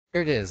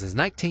Here it is. It's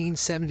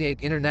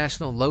 1978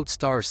 International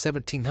Loadstart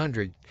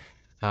 1700,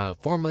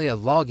 formerly a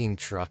logging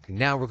truck.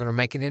 Now we're gonna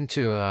make it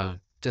into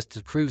just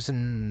a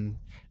cruising,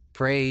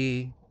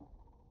 prey,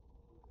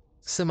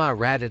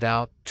 semi-ratted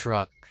out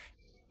truck.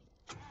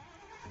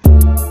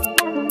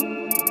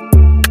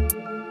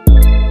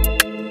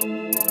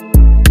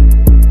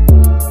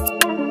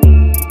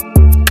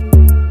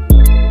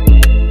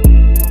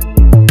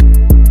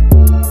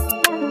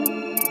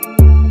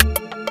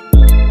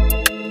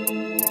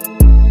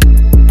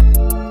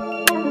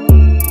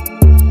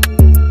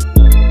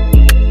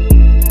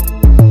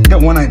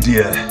 One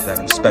idea that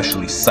I'm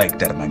especially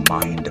psyched out of my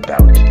mind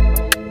about.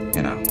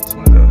 You know, it's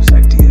one of those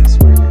ideas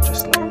where you're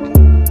just like,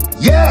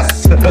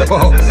 yes!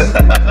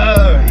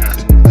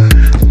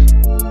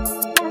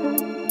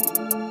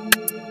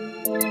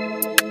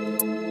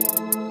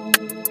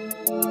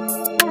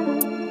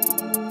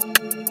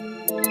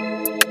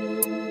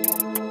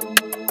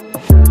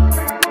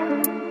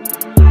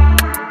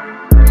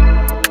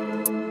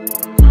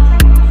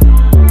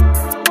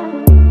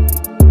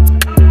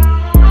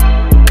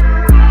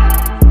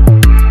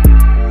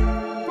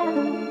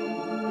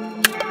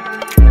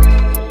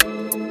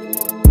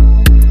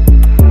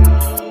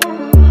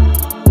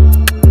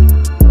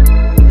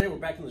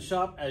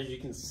 Shop. As you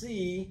can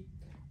see,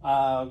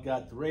 I've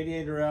got the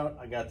radiator out,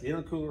 I got the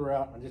intercooler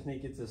out. I just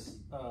need to get this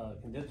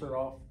condenser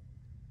off,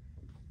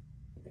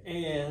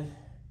 and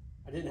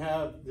I didn't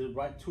have the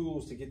right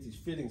tools to get these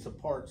fittings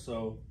apart,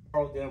 so I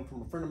borrowed them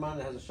from a friend of mine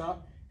that has a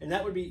shop, and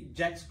that would be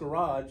Jack's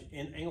Garage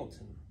in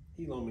Angleton.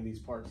 He loaned me these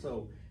parts,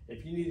 so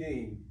if you need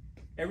any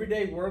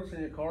everyday works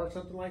in your car or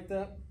something like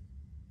that,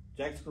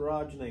 Jack's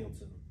Garage in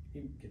Angleton,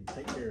 he can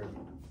take care of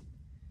you.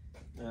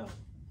 Now,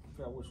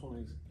 figure out which one of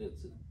these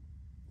fits it.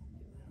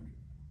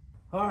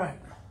 All right,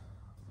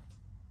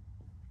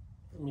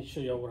 let me show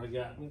y'all what I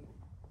got.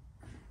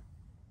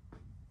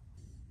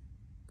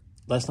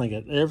 Last night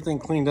I got everything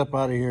cleaned up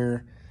out of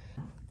here.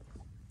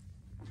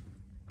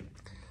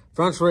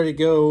 Front's ready to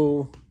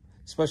go,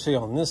 especially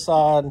on this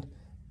side.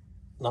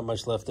 Not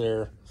much left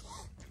there.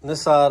 On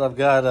this side, I've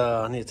got,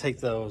 I need to take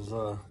those,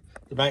 the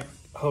back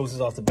hoses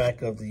off the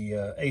back of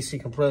the AC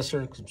compressor,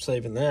 because I'm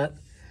saving that.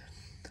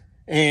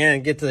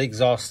 And get the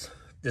exhaust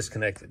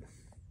disconnected.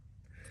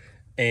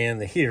 And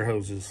the heater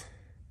hoses.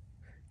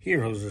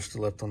 Heater hoses are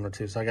still left on there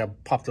too, so I got to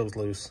pop those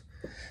loose,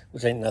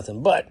 which ain't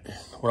nothing. But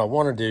what I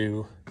want to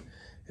do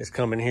is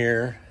come in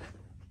here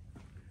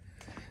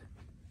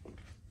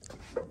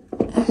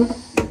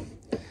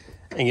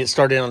and get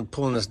started on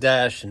pulling this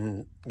dash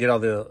and get all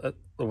the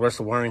rest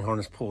of the wiring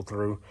harness pulled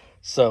through.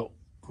 So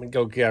let me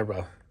go grab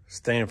a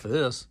stand for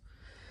this.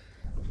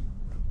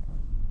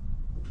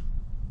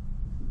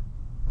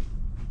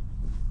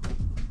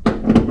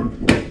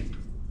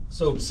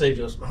 So to save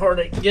you some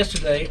heartache,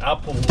 yesterday I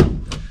pulled,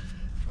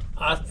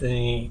 I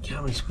think,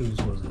 how many screws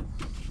was it?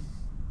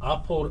 I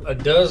pulled a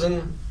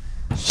dozen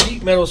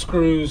sheet metal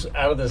screws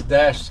out of this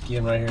dash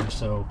skin right here.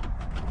 So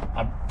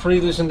I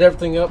pre-loosened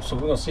everything up, so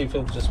we're gonna see if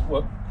it'll just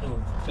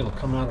if it'll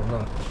come out or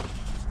not.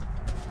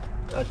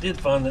 I did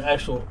find the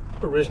actual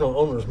original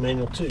owner's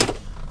manual too.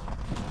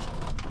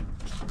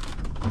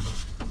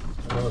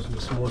 I know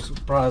there's some more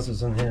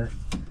surprises in here.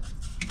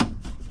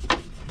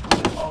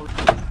 Oh,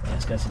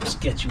 it's got some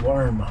sketchy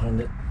wiring behind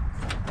it.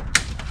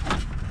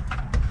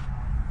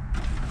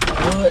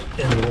 What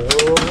in the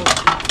world?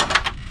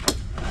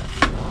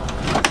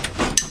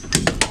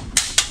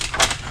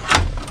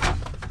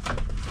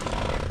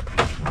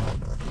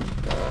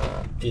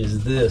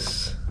 Is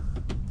this?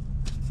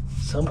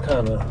 Some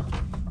kind of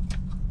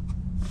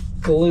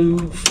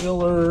glue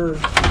filler?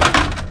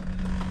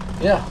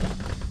 Yeah.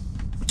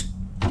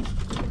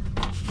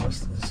 What's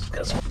this?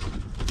 Got some.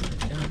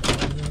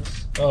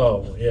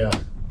 Oh yeah.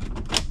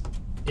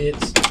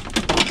 It's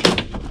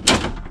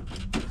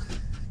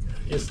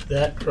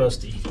that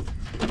crusty.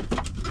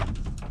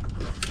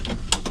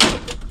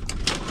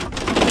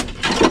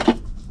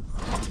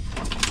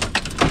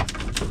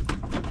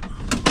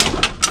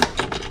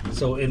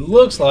 So it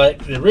looks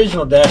like the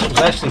original dash was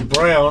actually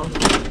brown.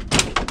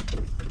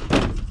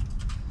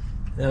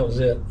 That was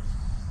it.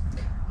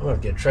 I'm gonna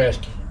get a trash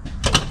can.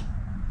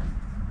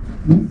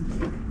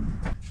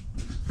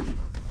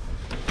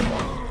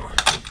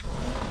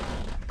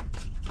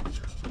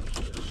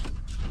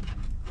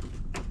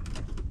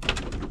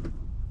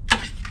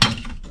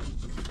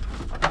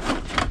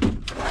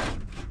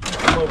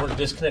 Come over and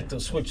disconnect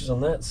those switches on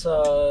that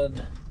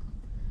side.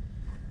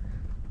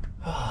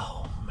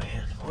 Oh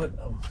man, what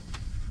a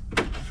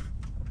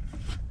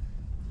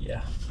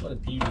yeah, what a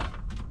beauty.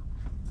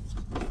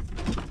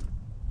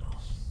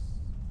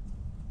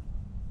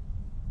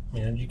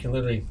 Man, you can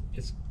literally,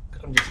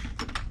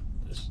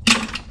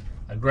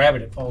 I grab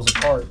it, it falls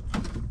apart.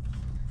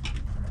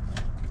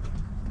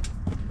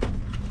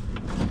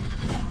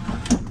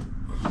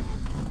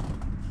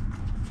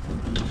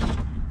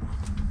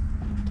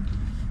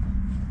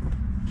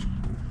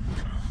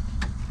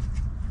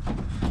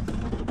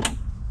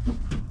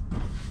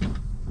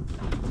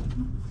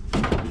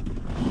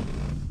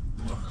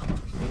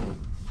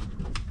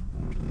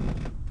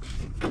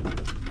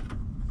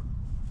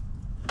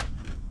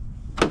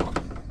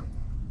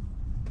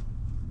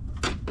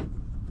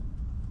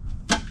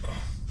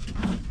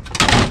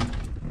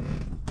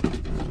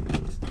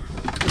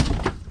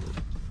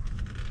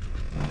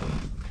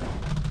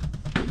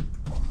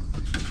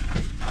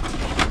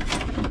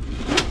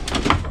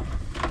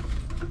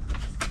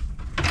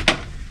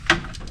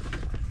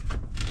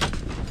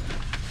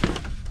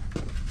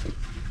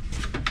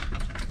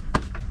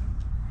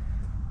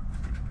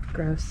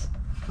 Gross.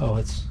 Oh,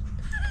 it's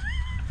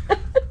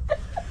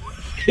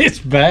it's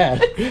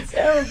bad. It's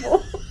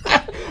terrible.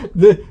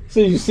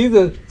 So you see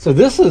so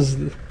this is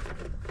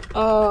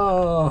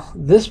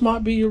this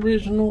might be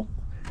original,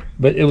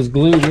 but it was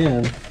glued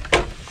in.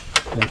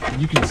 And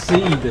you can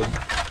see the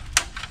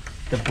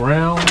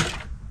brown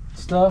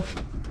stuff.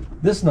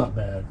 This is not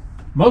bad.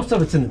 Most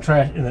of it's in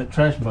that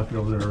trash bucket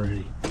over there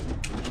already.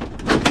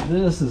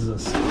 This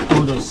is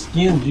one of those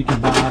skins you can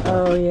buy to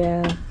Oh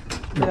yeah.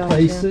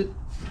 replace it.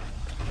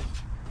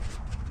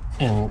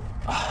 And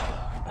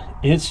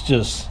it's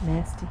just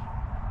Nasty.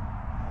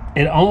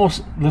 it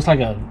almost looks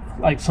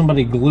like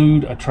somebody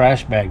glued a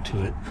trash bag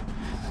to it.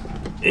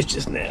 It's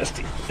just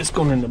nasty. It's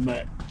going in the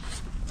back.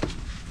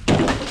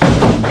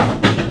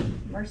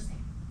 Mercy.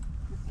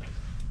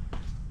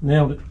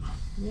 Nailed it.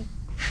 Yeah.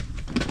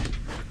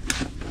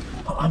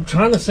 I'm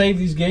trying to save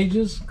these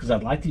gauges because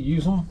I'd like to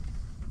use them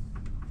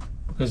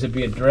because it'd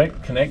be a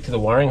direct connect to the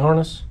wiring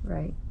harness.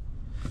 Right.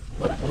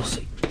 But we'll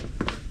see.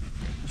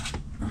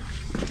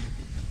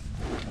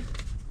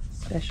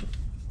 Special.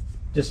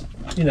 Just,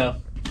 you know,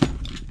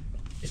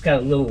 it's got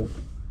a little,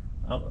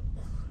 I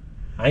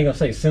ain't gonna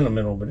say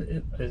sentimental, but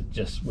it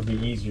just would be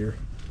easier.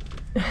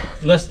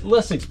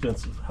 Less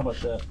expensive. How about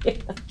that?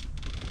 Yeah.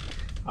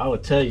 I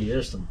would tell you,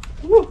 there's some.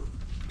 Woo.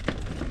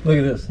 Look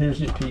at this. Here's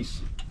your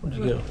piece. Where'd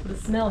you go? The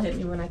smell hit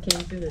me when I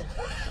came through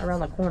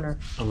around the corner.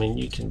 I mean,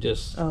 you can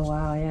just. Oh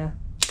wow, yeah.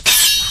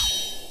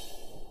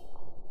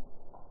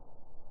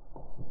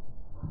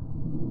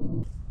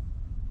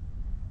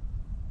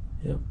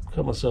 Yep.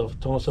 Told myself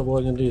I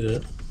wasn't gonna do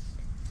that.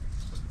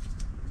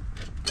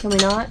 Can we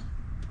not?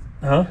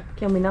 Huh?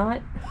 Can we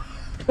not?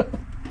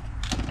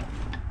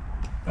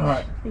 All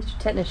right. At least your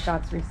tetanus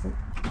shots recent.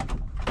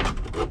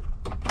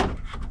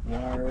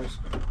 Wires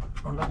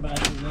on the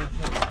back of that.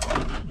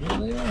 Yeah,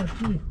 they are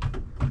too.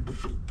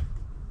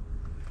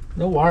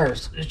 No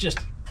wires. It's just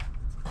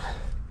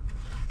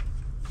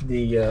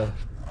the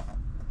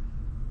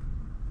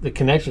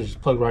connectors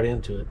plug right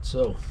into it.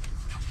 So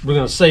we're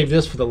gonna save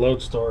this for the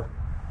Loadstar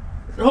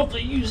and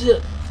hopefully use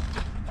it.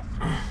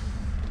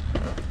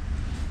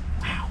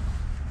 Wow.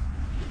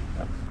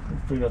 I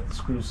figured out the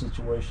screw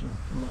situation.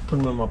 I'm not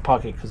putting them in my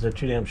pocket because they're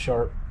too damn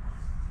sharp.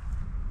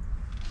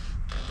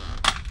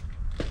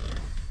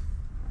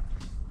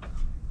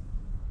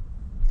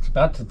 It's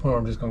about to the point where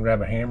I'm just gonna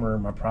grab a hammer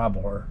and my pry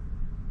bar.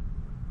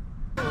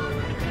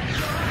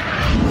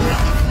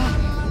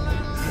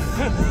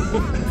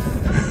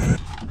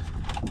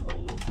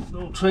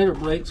 Little trailer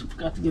brakes,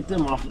 forgot to get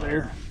them off of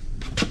there.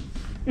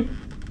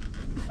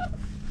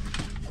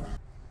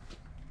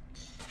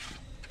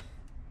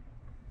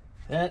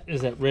 That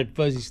is that red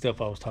fuzzy stuff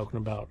I was talking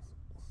about.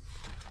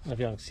 I don't know if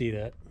y'all can see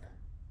that.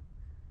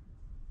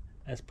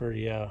 That's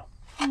pretty I've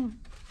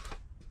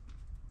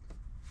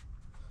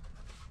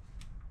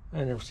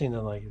never seen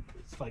that like it.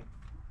 It's like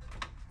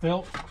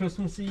felt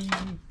Christmassy.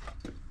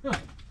 Huh. I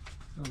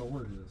don't know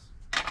what it is.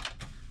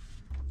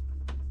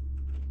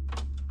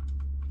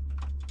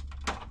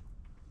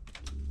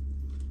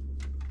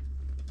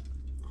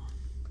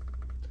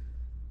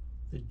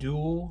 The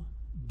dual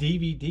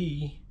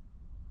DVD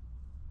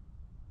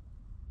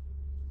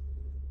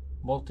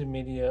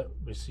multimedia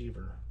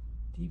receiver.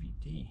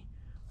 DVD.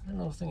 I don't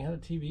know if this thing had a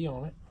TV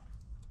on it.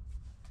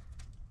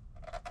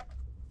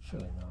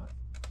 Surely not.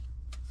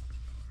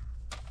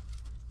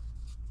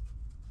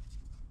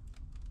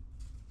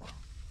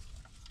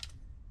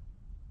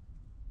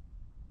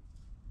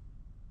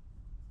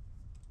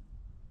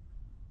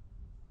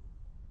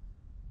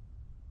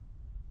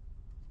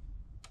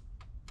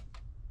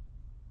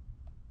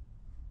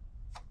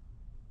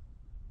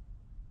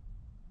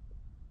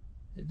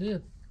 It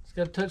did. It's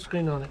got a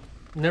touchscreen on it.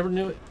 Never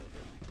knew it.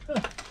 Huh.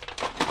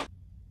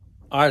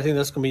 All right, I think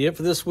that's going to be it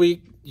for this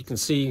week. You can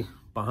see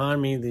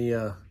behind me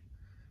the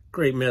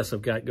great mess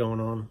I've got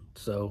going on.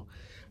 So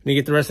I need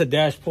to get the rest of the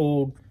dash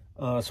pulled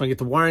so I get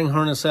the wiring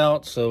harness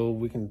out so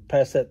we can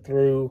pass that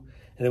through,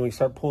 and then we can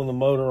start pulling the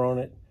motor on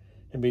it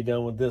and be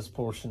done with this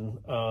portion.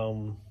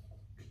 A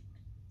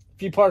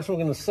few parts we're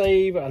going to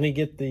save. I need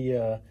to get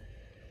the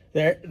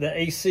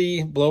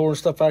AC blower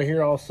stuff out of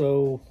here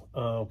also.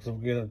 Because I'm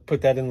going to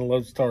put that in the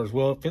Loadstar as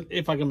well.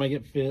 If I can make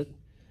it fit,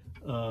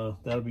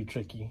 that'll be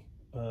tricky.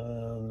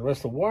 The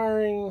rest of the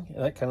wiring,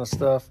 that kind of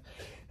stuff.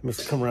 Let me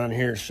just come around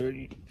here and show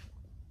you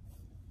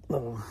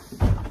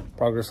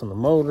progress on the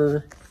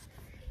motor.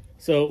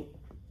 So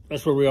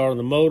that's where we are on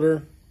the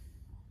motor.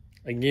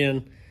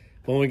 Again,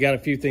 I've only got a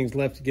few things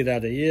left to get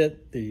out of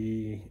it.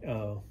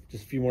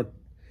 Just a few more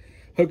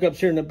hookups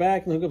here in the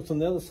back and hookups on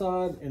the other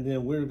side. And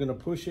then we're going to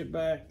push it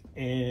back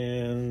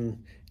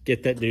and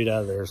get that dude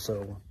out of there.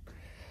 So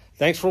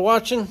thanks for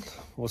watching.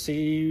 We'll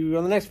see you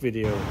on the next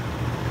video.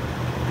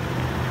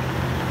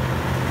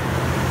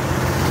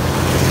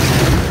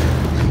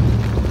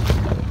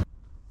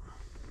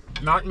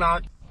 Knock,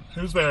 knock.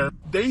 Who's there?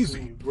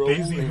 Daisy.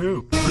 Daisy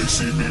who? They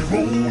see me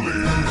rolling,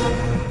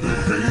 they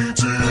hate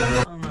it.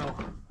 I don't know.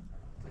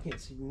 I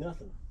can't see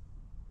nothing.